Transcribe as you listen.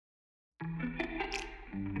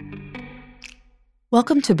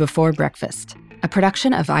Welcome to Before Breakfast, a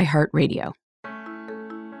production of iHeartRadio.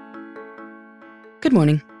 Good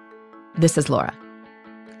morning. This is Laura.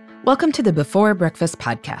 Welcome to the Before Breakfast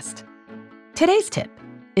podcast. Today's tip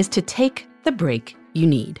is to take the break you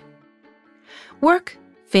need. Work,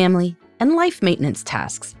 family, and life maintenance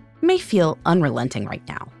tasks may feel unrelenting right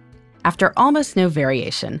now, after almost no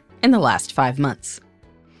variation in the last 5 months.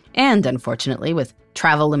 And unfortunately, with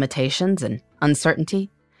travel limitations and uncertainty,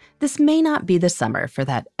 this may not be the summer for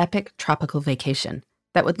that epic tropical vacation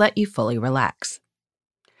that would let you fully relax.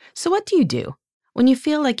 So what do you do when you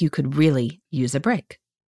feel like you could really use a break?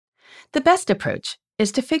 The best approach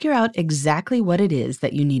is to figure out exactly what it is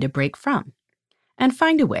that you need a break from and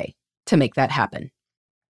find a way to make that happen.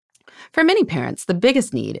 For many parents, the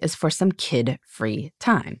biggest need is for some kid-free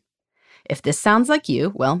time. If this sounds like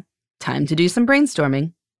you, well, time to do some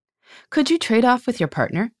brainstorming. Could you trade off with your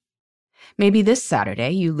partner? Maybe this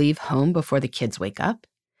Saturday you leave home before the kids wake up,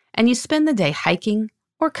 and you spend the day hiking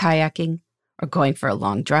or kayaking or going for a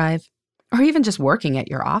long drive, or even just working at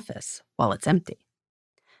your office while it's empty.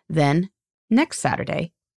 Then, next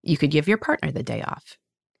Saturday, you could give your partner the day off.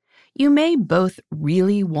 You may both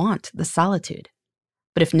really want the solitude,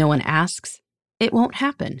 but if no one asks, it won't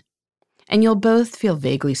happen, and you'll both feel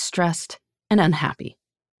vaguely stressed and unhappy.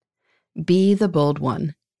 Be the bold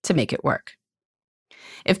one to make it work.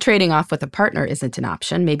 If trading off with a partner isn't an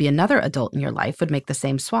option, maybe another adult in your life would make the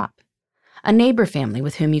same swap. A neighbor family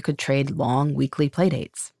with whom you could trade long weekly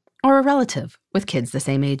playdates, or a relative with kids the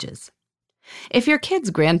same ages. If your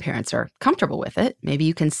kids' grandparents are comfortable with it, maybe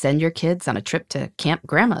you can send your kids on a trip to Camp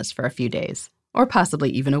Grandma's for a few days, or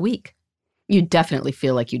possibly even a week. You'd definitely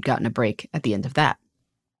feel like you'd gotten a break at the end of that.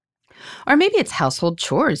 Or maybe it's household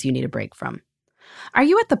chores you need a break from. Are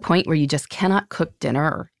you at the point where you just cannot cook dinner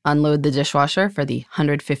or unload the dishwasher for the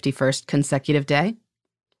 151st consecutive day?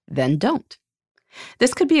 Then don't.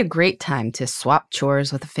 This could be a great time to swap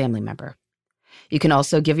chores with a family member. You can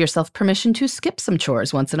also give yourself permission to skip some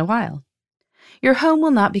chores once in a while. Your home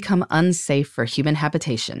will not become unsafe for human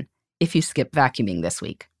habitation if you skip vacuuming this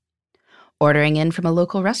week. Ordering in from a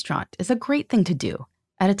local restaurant is a great thing to do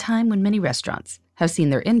at a time when many restaurants have seen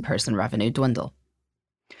their in-person revenue dwindle.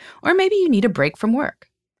 Or maybe you need a break from work.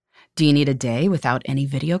 Do you need a day without any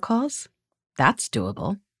video calls? That's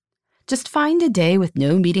doable. Just find a day with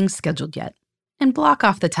no meetings scheduled yet and block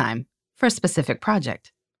off the time for a specific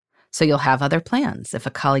project, so you'll have other plans if a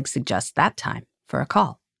colleague suggests that time for a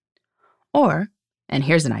call. Or, and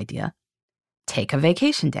here's an idea, take a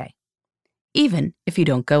vacation day, even if you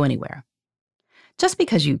don't go anywhere. Just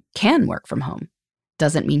because you can work from home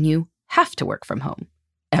doesn't mean you have to work from home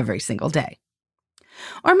every single day.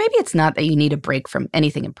 Or maybe it's not that you need a break from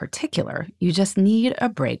anything in particular, you just need a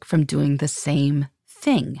break from doing the same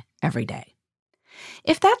thing every day.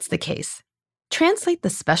 If that's the case, translate the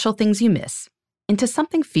special things you miss into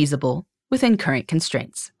something feasible within current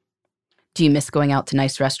constraints. Do you miss going out to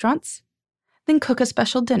nice restaurants? Then cook a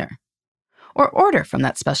special dinner, or order from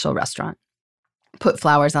that special restaurant. Put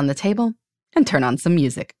flowers on the table and turn on some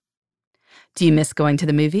music. Do you miss going to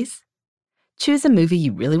the movies? Choose a movie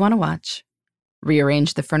you really want to watch.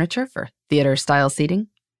 Rearrange the furniture for theater-style seating,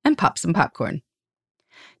 and pop some popcorn.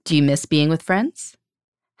 Do you miss being with friends?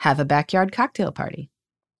 Have a backyard cocktail party.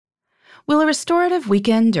 Will a restorative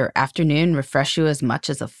weekend or afternoon refresh you as much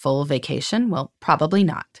as a full vacation? Well, probably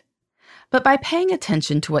not. But by paying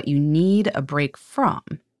attention to what you need a break from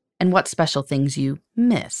and what special things you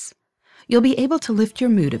miss, you'll be able to lift your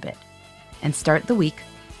mood a bit and start the week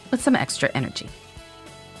with some extra energy.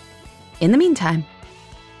 In the meantime,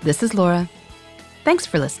 this is Laura. Thanks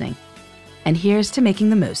for listening, and here's to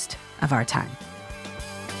making the most of our time.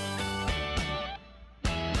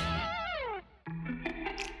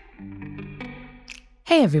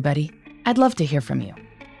 Hey everybody, I'd love to hear from you.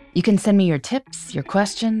 You can send me your tips, your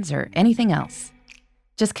questions, or anything else.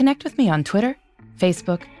 Just connect with me on Twitter,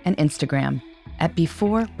 Facebook, and Instagram at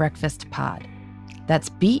Before Breakfast Pod. That's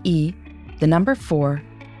BE4,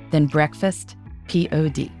 then breakfast,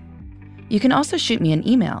 POD. You can also shoot me an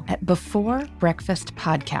email at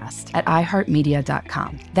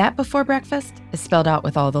beforebreakfastpodcast@iheartmedia.com. That Before Breakfast is spelled out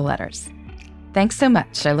with all the letters. Thanks so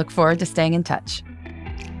much. I look forward to staying in touch.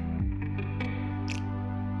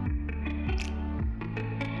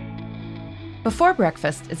 Before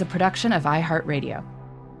Breakfast is a production of iHeartRadio.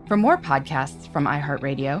 For more podcasts from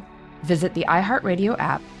iHeartRadio, visit the iHeartRadio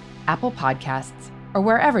app, Apple Podcasts, or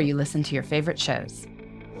wherever you listen to your favorite shows.